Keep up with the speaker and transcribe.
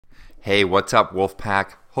Hey, what's up,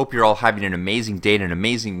 Wolfpack? Hope you're all having an amazing day and an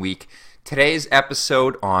amazing week. Today's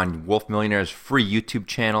episode on Wolf Millionaire's free YouTube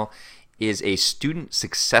channel is a student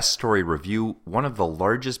success story review. One of the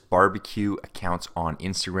largest barbecue accounts on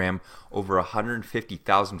Instagram, over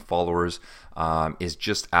 150,000 followers, is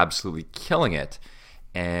just absolutely killing it.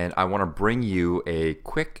 And I want to bring you a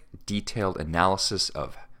quick, detailed analysis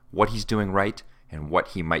of what he's doing right and what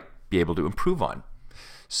he might be able to improve on.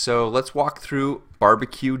 So let's walk through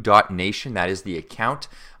barbecue.nation. That is the account.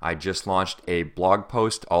 I just launched a blog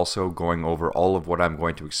post also going over all of what I'm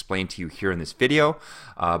going to explain to you here in this video.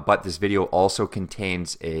 But this video also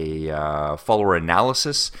contains a follower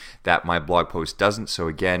analysis that my blog post doesn't. So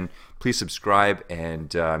again, please subscribe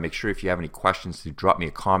and make sure if you have any questions to drop me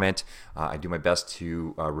a comment. I do my best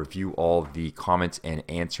to review all the comments and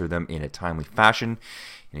answer them in a timely fashion.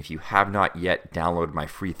 And if you have not yet downloaded my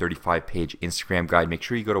free 35-page Instagram guide, make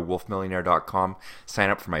sure you go to wolfmillionaire.com, sign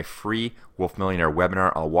up for my free Wolf Millionaire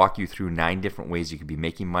webinar. I'll walk you through 9 different ways you could be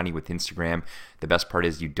making money with Instagram. The best part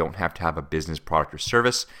is you don't have to have a business, product, or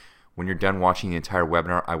service. When you're done watching the entire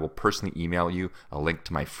webinar, I will personally email you a link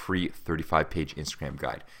to my free 35-page Instagram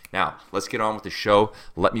guide. Now, let's get on with the show.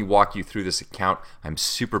 Let me walk you through this account. I'm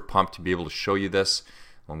super pumped to be able to show you this.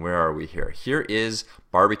 And where are we here? Here is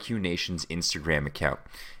Barbecue Nation's Instagram account.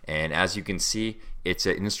 And as you can see, it's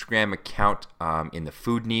an Instagram account in the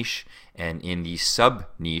food niche and in the sub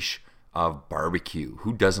niche of barbecue.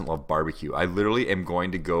 Who doesn't love barbecue? I literally am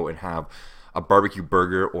going to go and have a barbecue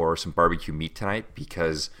burger or some barbecue meat tonight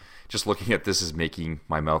because just looking at this is making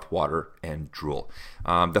my mouth water and drool.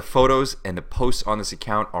 The photos and the posts on this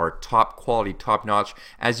account are top quality, top notch.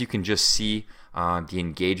 As you can just see, the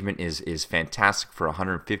engagement is fantastic for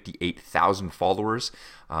 158,000 followers,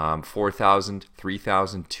 4,000,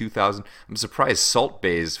 3,000, 2,000. I'm surprised Salt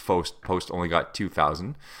Bay's post only got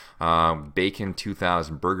 2,000. Bacon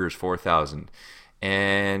 2,000, burgers 4,000,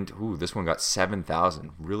 and this one got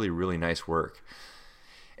 7,000. Really, really nice work.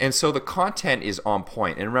 And so the content is on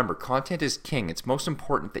point. And remember, content is king. It's most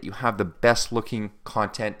important that you have the best looking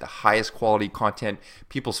content, the highest quality content.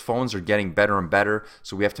 People's phones are getting better and better,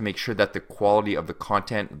 so we have to make sure that the quality of the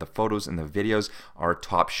content, the photos and the videos are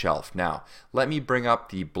top shelf. Now, let me bring up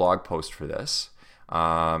the blog post for this,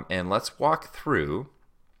 and let's walk through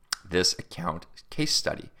this account case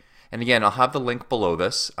study. And again, I'll have the link below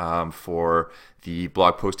this for the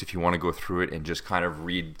blog post if you want to go through it and just kind of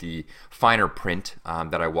read the finer print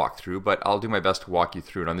that I walk through, but I'll do my best to walk you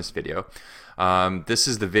through it on this video. This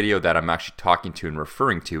is the video that I'm actually talking to and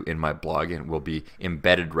referring to in my blog and will be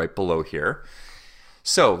embedded right below here.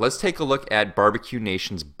 So let's take a look at Barbecue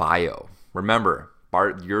Nation's bio. Remember,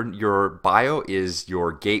 your bio is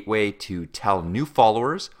your gateway to tell new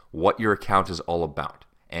followers what your account is all about.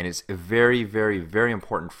 And it's very, very, very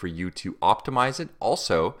important for you to optimize it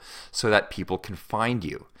also so that people can find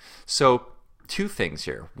you. So 2 things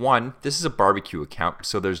here. 1, this is a barbecue account,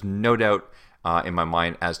 so there's no doubt in my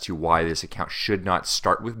mind as to why this account should not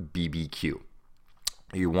start with BBQ.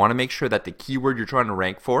 You want to make sure that the keyword you're trying to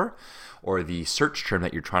rank for or the search term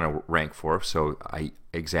that you're trying to rank for, so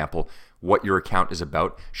example, what your account is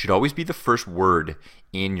about, should always be the first word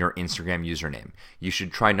in your Instagram username. You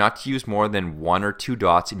should try not to use more than 1 or 2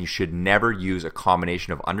 dots, and you should never use a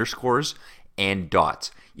combination of underscores and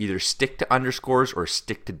dots. Either stick to underscores or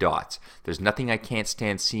stick to dots. There's nothing I can't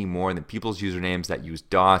stand seeing more than people's usernames that use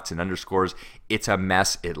dots and underscores. It's a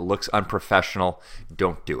mess. It looks unprofessional.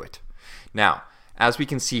 Don't do it. Now, as we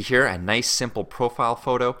can see here, a nice simple profile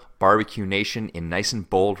photo, Barbecue Nation in nice and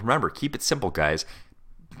bold. Remember, keep it simple, guys.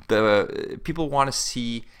 The people want to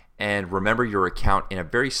see and remember your account in a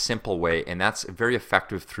very simple way, and that's very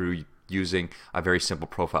effective through using a very simple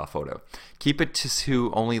profile photo. Keep it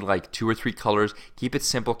to only like 2 or 3 colors. Keep it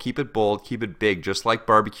simple, keep it bold, keep it big, just like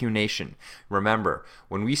Barbecue Nation. Remember,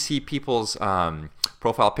 when we see people's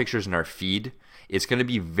profile pictures in our feed, it's going to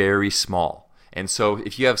be very small. And so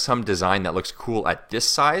if you have some design that looks cool at this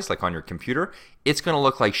size, like on your computer, it's going to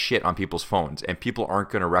look like shit on people's phones and people aren't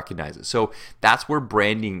going to recognize it. So that's where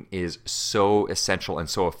branding is so essential and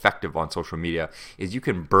so effective on social media, is you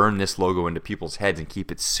can burn this logo into people's heads and keep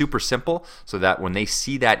it super simple so that when they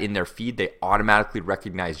see that in their feed, they automatically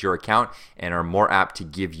recognize your account and are more apt to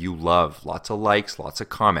give you love. Lots of likes, lots of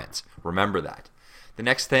comments. Remember that. The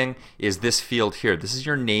next thing is this field here. This is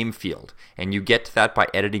your name field, and you get to that by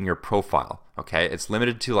editing your profile. Okay, it's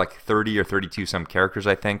limited to like 30 or 32 some characters,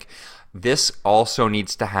 I think. This also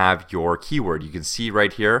needs to have your keyword. You can see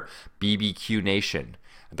right here, BBQ Nation.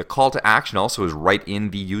 The call to action also is right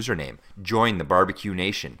in the username. Join the Barbecue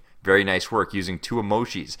Nation. Very nice work using 2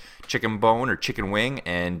 emojis, chicken bone or chicken wing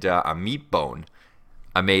and a meat bone.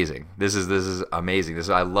 amazing. This is amazing.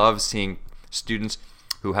 I love seeing students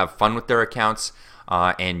who have fun with their accounts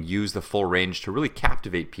and use the full range to really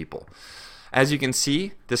captivate people. As you can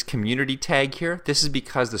see, this community tag here, this is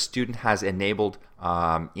because the student has enabled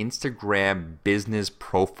Instagram business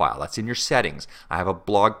profile. That's in your settings. I have a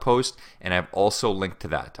blog post and I've also linked to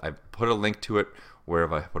that. I've put a link to it. Where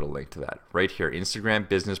have I put a link to that? Right here, Instagram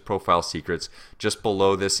business profile secrets, just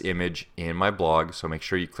below this image in my blog. So make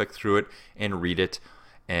sure you click through it and read it,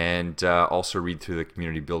 and also read through the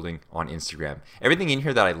community building on Instagram. Everything in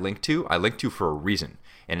here that I link to for a reason,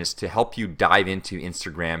 and it's to help you dive into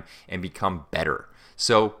Instagram and become better.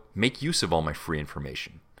 So make use of all my free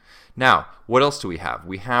information. Now, what else do we have?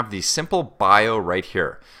 We have the simple bio right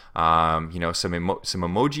here. Some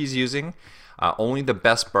emojis using only the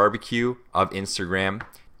best barbecue of Instagram.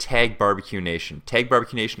 Tag Barbecue Nation. Tag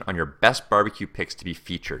Barbecue Nation on your best barbecue pics to be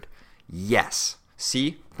featured. Yes.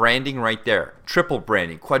 See? Branding right there. Triple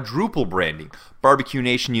branding, quadruple branding. Barbecue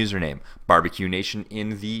Nation username. Barbecue Nation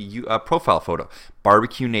in the profile photo.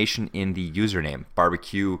 Barbecue Nation in the username.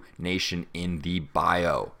 Barbecue Nation in the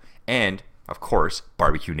bio. And, of course,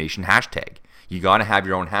 Barbecue Nation hashtag. You gotta have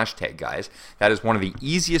your own hashtag, guys. That is one of the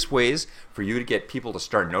easiest ways for you to get people to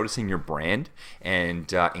start noticing your brand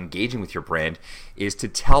and engaging with your brand, is to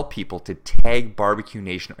tell people to tag Barbecue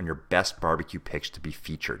Nation on your best barbecue pics to be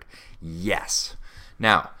featured. Yes.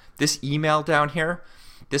 Now, this email down here,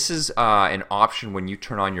 this is an option when you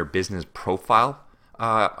turn on your business profile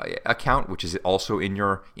account, which is also in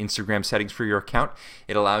your Instagram settings for your account.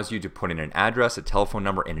 It allows you to put in an address, a telephone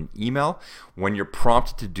number, and an email. When you're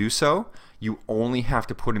prompted to do so, you only have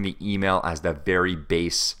to put in the email as the very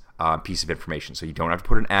base piece of information. So you don't have to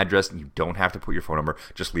put an address and you don't have to put your phone number.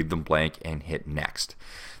 Just leave them blank and hit next.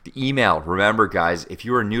 The email, remember guys, if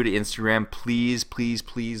you are new to Instagram, please, please,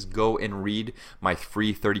 please go and read my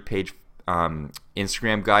free 30-page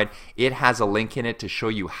Instagram guide. It has a link in it to show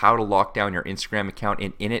you how to lock down your Instagram account,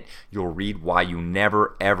 and in it you'll read why you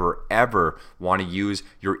never ever ever want to use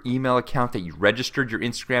your email account that you registered your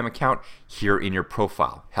Instagram account here in your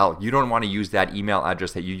profile. Hell, you don't want to use that email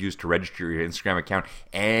address that you used to register your Instagram account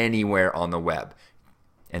anywhere on the web.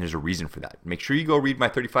 And there's a reason for that. Make sure you go read my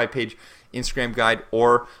 35-page Instagram guide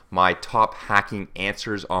or my top hacking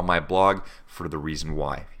answers on my blog for the reason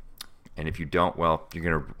why. And if you don't, well, you're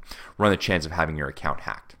going to run the chance of having your account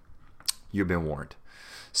hacked. You've been warned.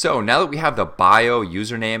 So now that we have the bio,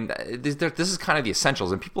 username, this is kind of the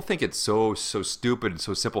essentials. And people think it's so stupid and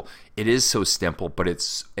so simple. It is so simple, but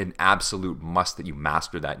it's an absolute must that you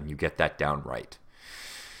master that and you get that down right.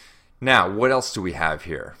 Now, what else do we have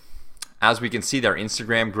here? As we can see, their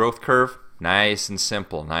Instagram growth curve, nice and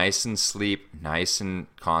simple, nice and sleek, nice and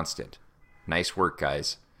constant. Nice work,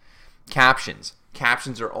 guys. Captions.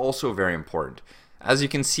 Captions are also very important. As you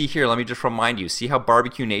can see here, let me just remind you, see how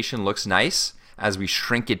Barbecue Nation looks nice? As we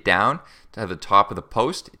shrink it down to the top of the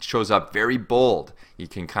post, it shows up very bold. You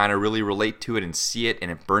can kind of really relate to it and see it,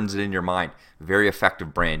 and it burns it in your mind. Very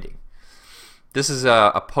effective branding. This is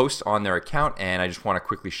a post on their account, and I just want to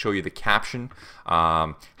quickly show you the caption.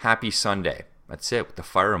 Happy Sunday. That's it, with the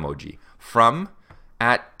fire emoji. From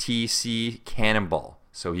 @TC Cannonball.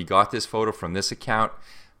 So he got this photo from this account.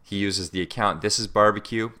 He uses the account This Is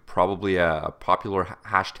Barbecue, probably a popular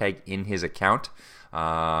hashtag in his account,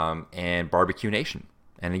 and Barbecue Nation.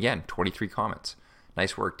 And again, 23 comments.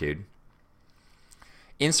 Nice work, dude.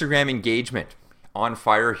 Instagram engagement, on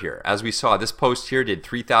fire here. As we saw, this post here did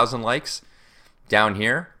 3,000 likes. Down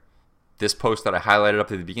here, this post that I highlighted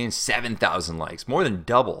up at the beginning, 7,000 likes, more than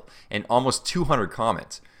double, and almost 200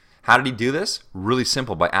 comments. How did he do this? Really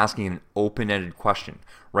simple, by asking an open-ended question.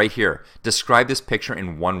 Right here, describe this picture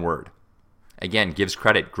in one word. Again, gives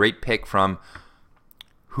credit. Great pick from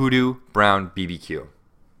Hoodoo Brown BBQ.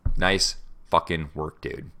 Nice fucking work,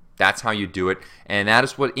 dude. That's how you do it, and that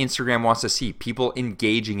is what Instagram wants to see. People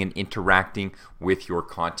engaging and interacting with your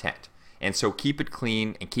content. And so keep it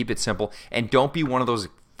clean and keep it simple, and don't be one of those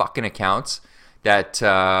fucking accounts that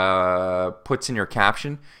puts in your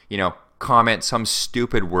caption, comment some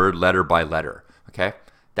stupid word letter by letter, okay?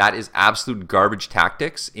 That is absolute garbage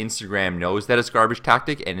tactics. Instagram knows that it's garbage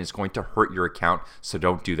tactic and it's going to hurt your account, so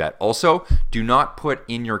don't do that. Also, do not put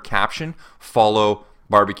in your caption, follow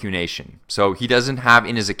Barbecue Nation. So he doesn't have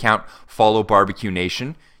in his account, follow Barbecue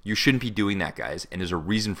Nation. You shouldn't be doing that, guys, and there's a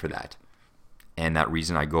reason for that. And that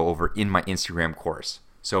reason I go over in my Instagram course.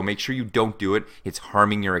 So make sure you don't do it. It's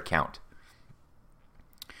harming your account.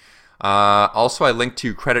 Also, I linked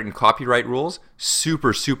to credit and copyright rules.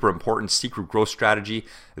 Super, super important secret growth strategy.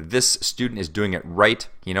 This student is doing it right.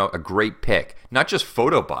 You know, a great pick. Not just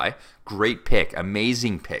photo buy, great pick,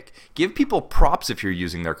 amazing pick. Give people props if you're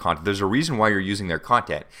using their content. There's a reason why you're using their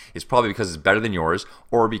content. It's probably because it's better than yours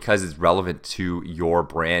or because it's relevant to your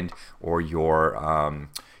brand or your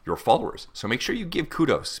followers. So make sure you give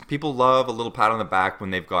kudos. People love a little pat on the back when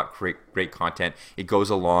they've got great content. It goes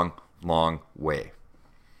a long, long way.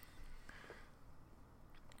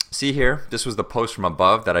 See here, this was the post from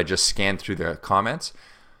above that I just scanned through the comments.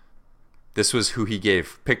 This was who he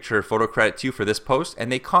gave picture photo credit to for this post,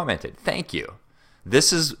 and they commented, thank you.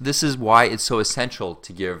 This is why it's so essential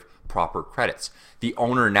to give proper credits. The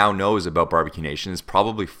owner now knows about Barbecue Nation, is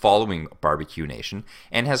probably following Barbecue Nation,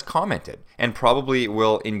 and has commented, and probably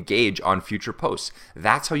will engage on future posts.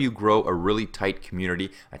 That's how you grow a really tight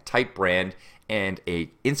community, a tight brand, and an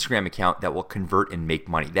Instagram account that will convert and make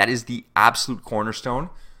money. That is the absolute cornerstone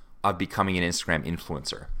of becoming an Instagram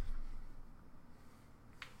influencer.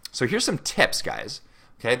 So here's some tips, guys.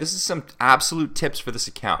 Okay, this is some absolute tips for this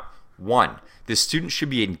account. 1, this student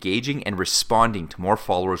should be engaging and responding to more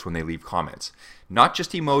followers when they leave comments. Not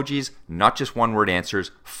just emojis, not just one-word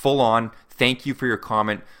answers, full on, thank you for your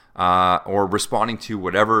comment, or responding to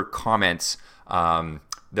whatever comments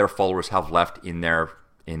their followers have left in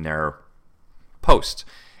their post.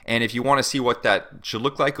 And if you want to see what that should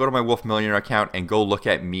look like, go to my Wolf Millionaire account and go look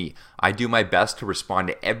at me. I do my best to respond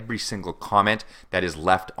to every single comment that is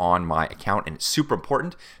left on my account, and it's super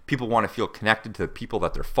important. People want to feel connected to the people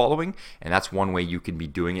that they're following, and that's one way you can be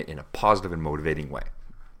doing it in a positive and motivating way.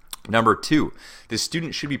 Number 2, the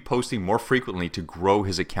student should be posting more frequently to grow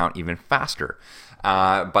his account even faster.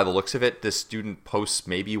 By the looks of it, this student posts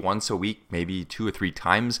maybe once a week, maybe 2 or 3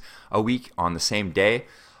 times a week on the same day.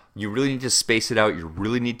 You really need to space it out. You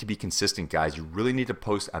really need to be consistent, guys. You really need to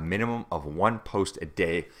post a minimum of 1 post a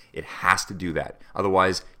day. It has to do that.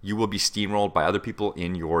 Otherwise, you will be steamrolled by other people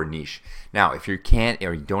in your niche. Now, if you can't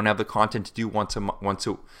or you don't have the content to do once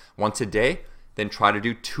a day, then try to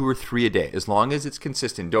do 2 or 3 a day. As long as it's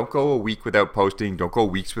consistent. Don't go a week without posting. Don't go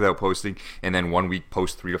weeks without posting, and then 1 week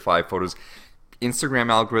post 3 to 5 photos.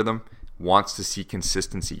 Instagram algorithm wants to see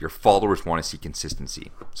consistency. Your followers want to see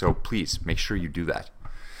consistency. So please make sure you do that.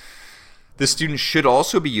 The student should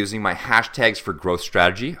also be using my hashtags for growth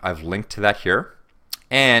strategy. I've linked to that here.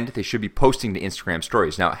 And they should be posting to Instagram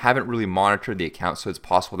stories. Now, I haven't really monitored the account, so it's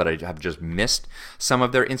possible that I have just missed some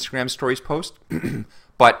of their Instagram stories posts.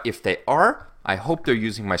 But if they are, I hope they're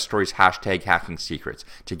using my stories hashtag hacking secrets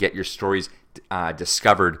to get your stories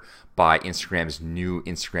discovered by Instagram's new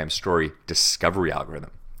Instagram story discovery algorithm.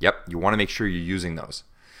 Yep, you want to make sure you're using those.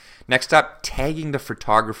 Next up, tagging the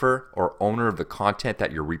photographer or owner of the content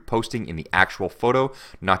that you're reposting in the actual photo,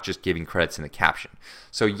 not just giving credits in the caption.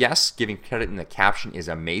 So yes, giving credit in the caption is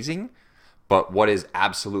amazing, but what is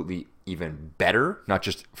absolutely even better, not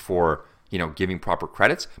just for giving proper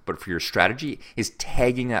credits, but for your strategy, is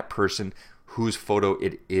tagging that person whose photo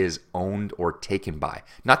it is owned or taken by.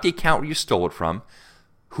 Not the account where you stole it from,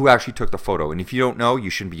 who actually took the photo. And if you don't know,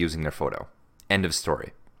 you shouldn't be using their photo. End of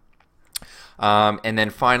story. And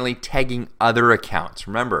then finally, tagging other accounts.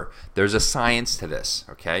 Remember, there's a science to this,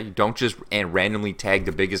 okay? You don't just randomly tag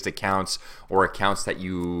the biggest accounts or accounts that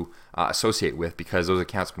you associate with, because those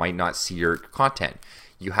accounts might not see your content.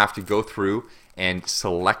 You have to go through and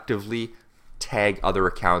selectively tag other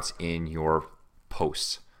accounts in your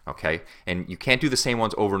posts, okay? And you can't do the same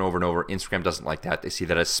ones over and over and over. Instagram doesn't like that. They see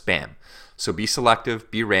that as spam. So be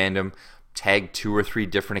selective, be random. Tag 2 or 3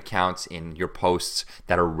 different accounts in your posts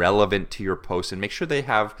that are relevant to your posts, and make sure they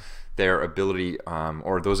have their ability,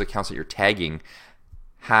 or those accounts that you're tagging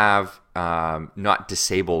have not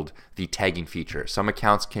disabled the tagging feature. Some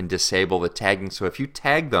accounts can disable the tagging, so if you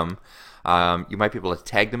tag them, you might be able to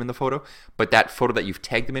tag them in the photo, but that photo that you've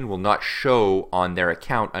tagged them in will not show on their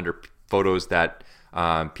account under photos that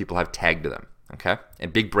people have tagged to them, okay?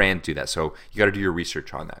 And big brands do that, so you got to do your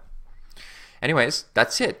research on that. Anyways,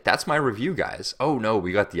 that's it. That's my review, guys. Oh no,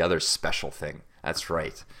 we got the other special thing. That's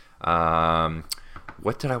right.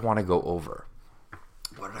 What did I want to go over?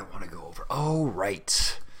 Oh,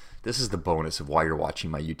 right. This is the bonus of why you're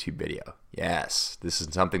watching my YouTube video. Yes, this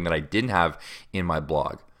is something that I didn't have in my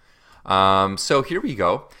blog. So here we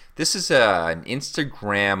go. This is an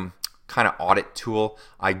Instagram kind of audit tool.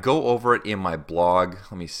 I go over it in my blog.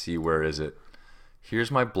 Let me see, where is it?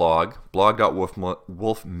 Here's my blog,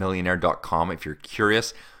 blog.wolfmillionaire.com. If you're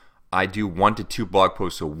curious, I do 1 to 2 blog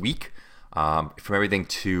posts a week, from everything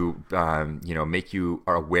to make you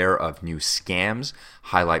aware of new scams,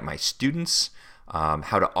 highlight my students,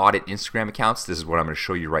 how to audit Instagram accounts. This is what I'm going to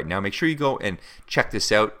show you right now. Make sure you go and check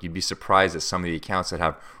this out. You'd be surprised at some of the accounts that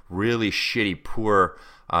have really shitty, poor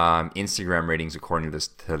Instagram ratings according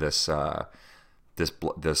to this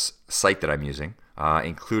site that I'm using,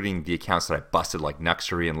 including the accounts that I busted like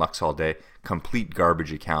Nuxury and Lux All Day. Complete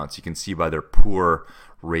garbage accounts. You can see by their poor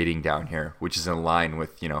rating down here, which is in line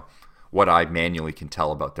with what I manually can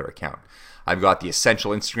tell about their account. I've got the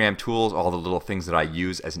essential Instagram tools, all the little things that I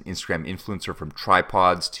use as an Instagram influencer, from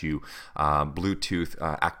tripods to Bluetooth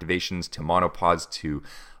activations to monopods to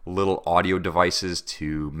little audio devices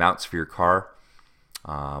to mounts for your car.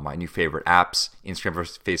 My new favorite apps, Instagram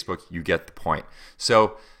versus Facebook, you get the point.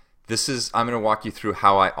 So I'm going to walk you through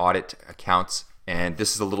how I audit accounts, and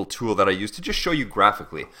this is a little tool that I use to just show you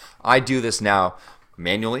graphically. I do this now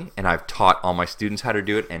manually, and I've taught all my students how to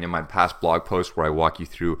do it, and in my past blog posts where I walk you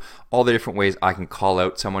through all the different ways I can call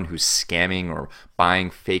out someone who's scamming or buying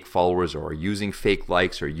fake followers or using fake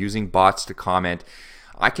likes or using bots to comment,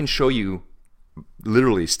 I can show you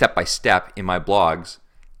literally step by step in my blogs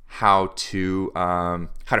how to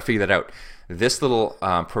figure that out. This little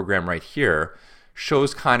program right here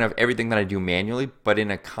shows kind of everything that I do manually, but in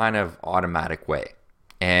a kind of automatic way.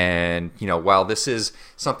 And while this is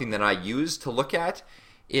something that I use to look at,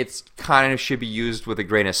 it's kind of should be used with a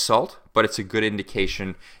grain of salt, but it's a good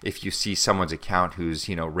indication if you see someone's account who's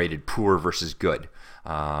rated poor versus good,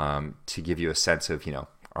 to give you a sense of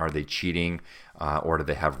are they cheating or do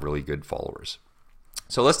they have really good followers.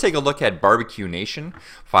 So let's take a look at Barbecue Nation.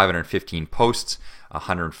 515 posts,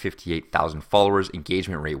 158,000 followers,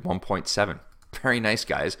 engagement rate 1.7. Very nice,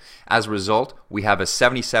 guys. As a result, we have a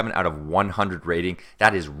 77 out of 100 rating.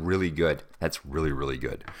 That is really good. That's really, really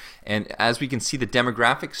good. And as we can see, the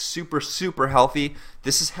demographics, super, super healthy.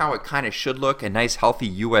 This is how it kind of should look. A nice, healthy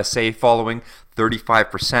USA following,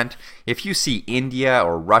 35%. If you see India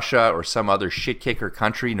or Russia or some other shit kicker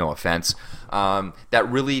country, no offense, that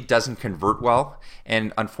really doesn't convert well.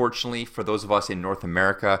 And unfortunately, for those of us in North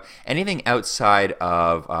America, anything outside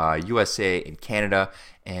of USA and Canada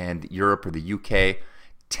and Europe or the UK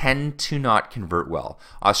tend to not convert well.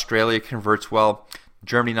 Australia converts well,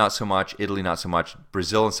 Germany not so much, Italy not so much,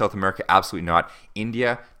 Brazil and South America absolutely not,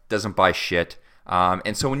 India doesn't buy shit.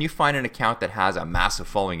 And so when you find an account that has a massive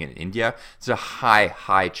following in India, there's a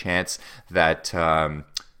high chance that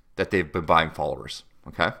that they've been buying followers.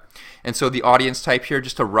 Okay, and so the audience type here,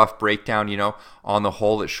 just a rough breakdown. On the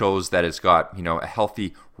whole, it shows that it's got a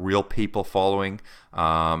healthy, real people following,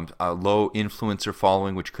 a low influencer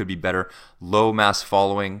following, which could be better, low mass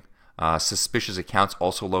following, suspicious accounts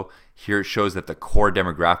also low. Here it shows that the core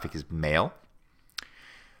demographic is male.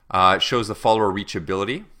 It shows the follower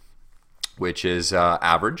reachability, which is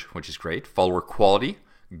average, which is great. Follower quality,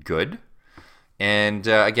 good. And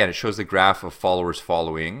again, it shows the graph of followers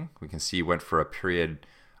following. We can see it went for a period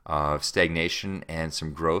of stagnation and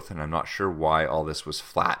some growth, and I'm not sure why all this was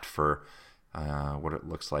flat for what it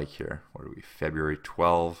looks like here. What are we, February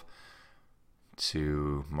 12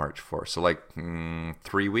 to March 4? So like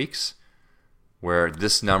 3 weeks where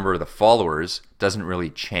this number, the followers, doesn't really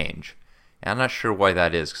change. And I'm not sure why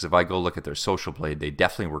that is, because if I go look at their social blade, they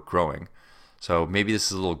definitely were growing. So maybe this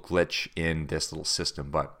is a little glitch in this little system,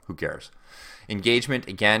 but who cares? Engagement,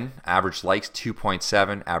 again, average likes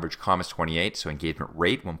 2.7, average comments 28, so engagement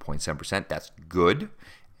rate 1.7%. That's good.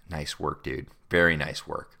 Nice work, dude. Very nice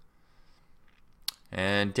work.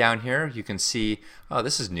 And down here, you can see, oh,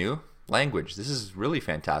 this is new. Language. This is really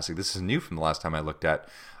fantastic. This is new from the last time I looked at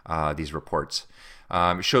these reports.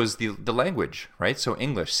 It shows the language, right? So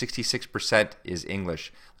English, 66% is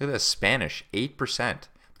English. Look at this, Spanish, 8%.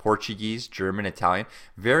 Portuguese, German, Italian.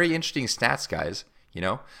 Very interesting stats, guys.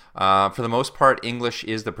 For the most part, English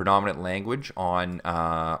is the predominant language on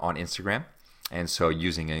Instagram, and so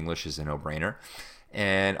using English is a no-brainer.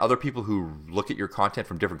 And other people who look at your content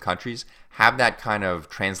from different countries have that kind of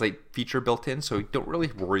translate feature built in, so don't really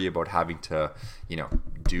worry about having to,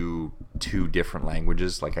 do 2 different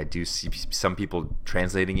languages. Like I do see some people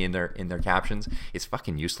translating in their captions. It's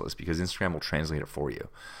fucking useless because Instagram will translate it for you.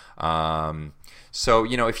 So,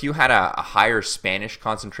 if you had a higher Spanish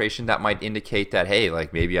concentration, that might indicate that, hey,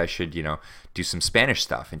 like maybe I should, do some Spanish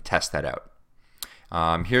stuff and test that out.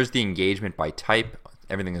 Here's the engagement by type.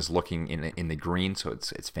 Everything is looking in the green, so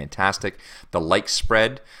it's fantastic. The like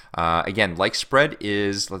spread, again, like spread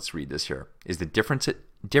is, let's read this here, is the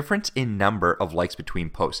difference in number of likes between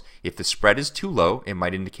posts. If the spread is too low, it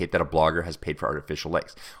might indicate that a blogger has paid for artificial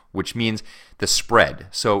likes, which means the spread.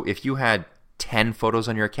 So if you had 10 photos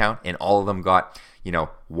on your account and all of them got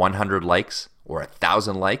 100 likes or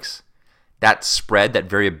 1,000 likes, that spread, that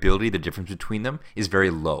variability, the difference between them is very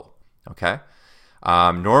low. Okay.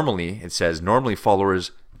 Normally, it says normally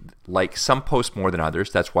followers like some posts more than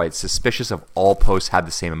others. That's why it's suspicious of all posts have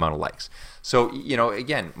the same amount of likes. So,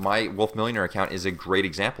 again, my Wolf Millionaire account is a great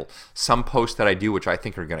example. Some posts that I do, which I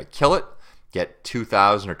think are going to kill it, get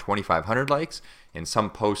 2,000 or 2,500 likes. And some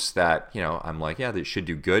posts that, I'm like, yeah, they should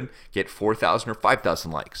do good, get 4,000 or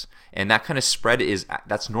 5,000 likes. And that kind of spread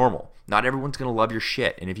that's normal. Not everyone's going to love your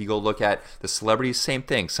shit. And if you go look at the celebrities, same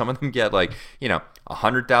thing. Some of them get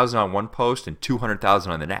 100,000 on one post and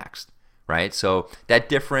 200,000 on the next, right? So that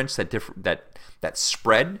difference, that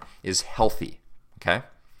spread is healthy, okay?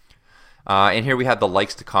 And here we have the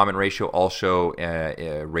likes to comment ratio, also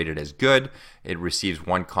rated as good. It receives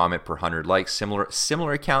 1 comment per 100 likes.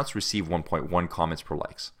 Similar accounts receive 1.1 comments per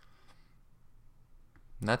likes.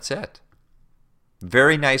 And that's it.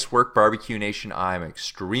 Very nice work, Barbecue Nation. I'm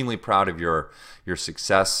extremely proud of your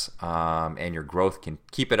success and your growth. Can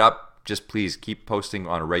keep it up. Just please keep posting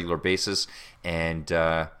on a regular basis, and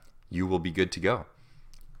you will be good to go.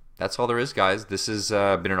 That's all there is, guys. This has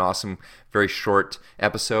been an awesome, very short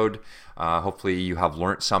episode. Hopefully you have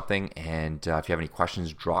learned something, and if you have any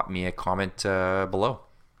questions, drop me a comment below.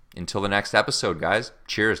 Until the next episode, guys.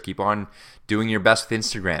 Cheers. Keep on doing your best with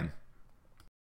Instagram.